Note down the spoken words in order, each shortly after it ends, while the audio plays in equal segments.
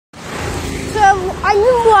So I'm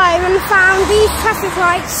in Rome and found these traffic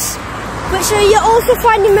lights, which you also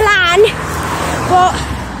find in Milan. But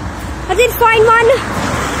I did find one.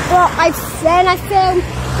 But then I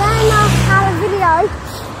had a video,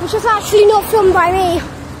 which was actually not filmed by me.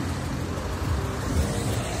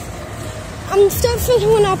 I'm still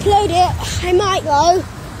thinking when I upload it, I might though.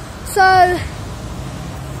 So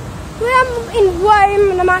I'm in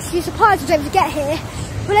Rome and I'm actually surprised I was able to get here.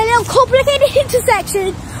 We're in a little complicated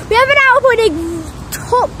intersection. We have an outpointing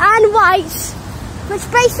top and right, which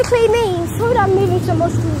basically means, hold on, I'm moving so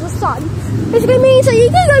much towards the sun, basically means that you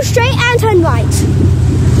can go straight and turn right.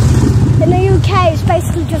 In the UK it's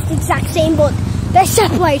basically just the exact same, but they're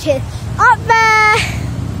separated. Up there,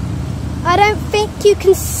 I don't think you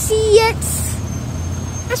can see it.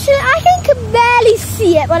 Actually, I can barely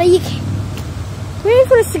see it, but you can. Wait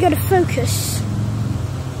for us to go to focus.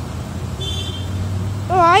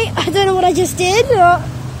 Alright, I don't know what I just did.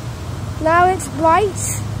 Now it's bright.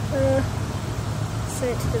 So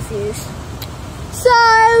it's diffused.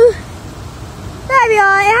 So, there we are.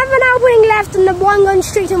 I have an outpointing left and the one going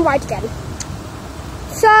straight and right again.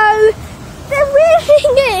 So, the weird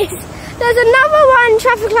thing is, there's another one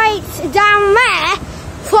traffic light down there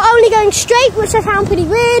for only going straight, which I found pretty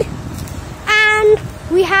weird. And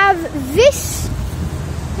we have this.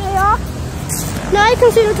 There we are. Now you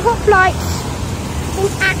can see the top lights in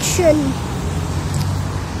action.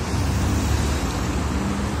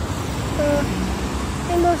 I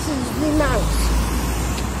think this is zoom out.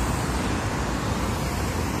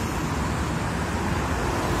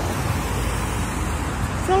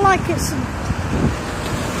 I feel like it's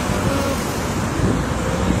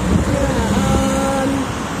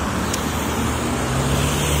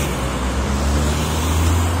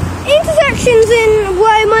intersections in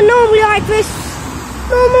Rome are normally like this.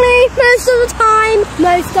 Normally, most of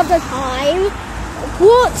the time.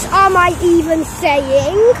 What am I even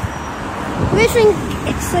saying? Weird thing,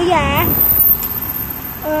 so yeah.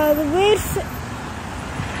 The weird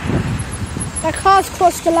the cars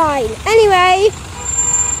crossed the line. Anyway.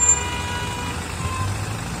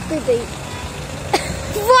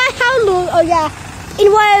 Why, how long? Oh yeah.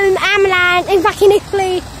 In Rome, Milan, and back in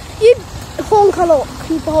Italy, you honk a lot.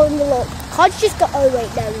 People honk a lot. Can't just go, oh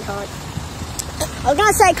wait, no you can't. I was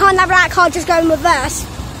gonna say can't have that car just go in reverse.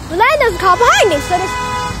 But then there's a car behind me, so there's...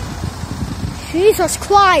 Jesus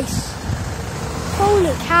Christ.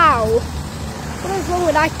 Holy cow. What is wrong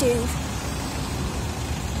with that dude?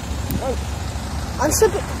 I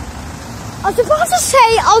was about to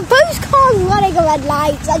say, are both cars running a red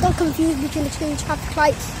light? I got confused between the two traffic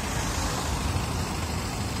lights.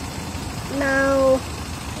 Now,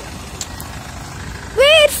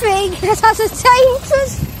 weird thing, that's a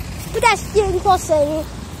dangerous pedestrian crossing.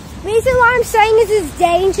 Reason why I'm saying this is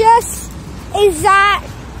dangerous is that,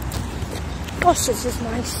 gosh, this is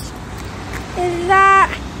nice, is that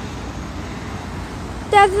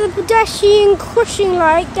there's a pedestrian crossing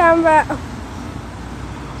light down there.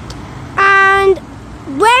 And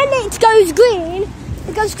when it goes green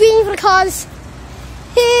for the cars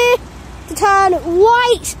here to turn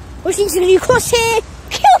white, which means if you cross here,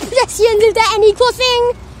 kill pedestrians if there are any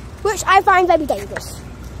crossing, which I find very dangerous.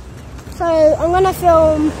 So I'm going to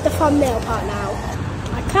film the thumbnail part now.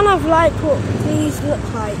 I kind of like what these look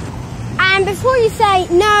like. And before you say,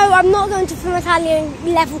 no, I'm not going to film Italian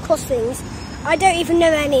level crossings, I don't even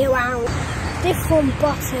know any around. Different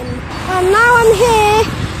button. And now I'm here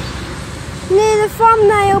near the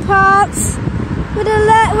thumbnail parts with a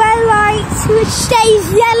red light which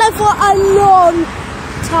stays yellow for a long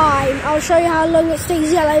time. I'll show you how long it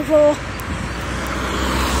stays yellow for.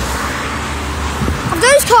 Have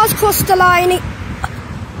those cars crossed the line?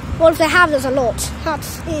 Well, if they have, there's a lot. That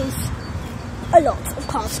is a lot of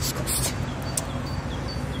cars crossed.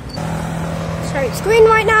 So it's green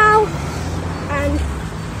right now, and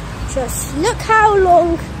just look how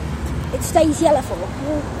long it stays yellow for.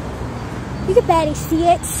 You can barely see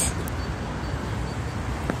it.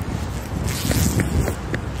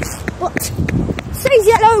 But stays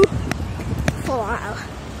yellow for a while.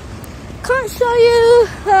 Can't show you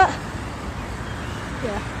that.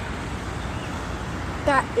 Yeah.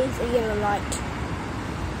 That is a yellow light.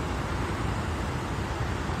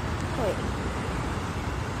 Wait.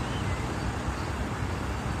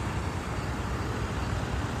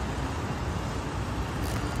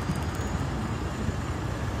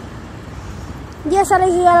 Yes, that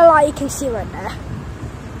is a yellow light you can see right there.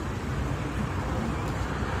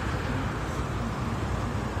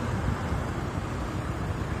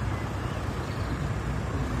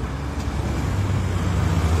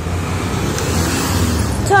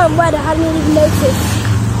 Turn red, I hadn't even noticed.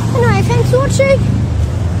 Anyway, thanks for watching.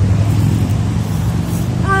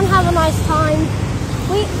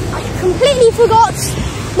 completely forgot.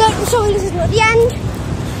 No, sorry, this is not the end.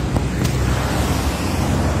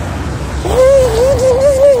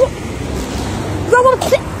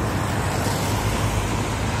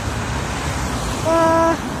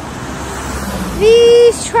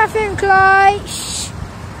 These traffic lights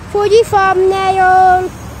for the thumbnail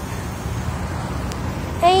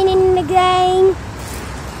ain't in the game.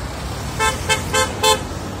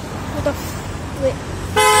 What the flip?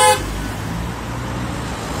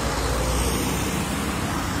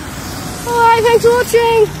 Alright, thanks for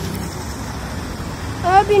watching.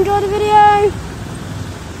 I hope you enjoyed the video.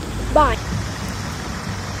 Bye.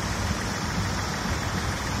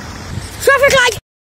 Traffic light!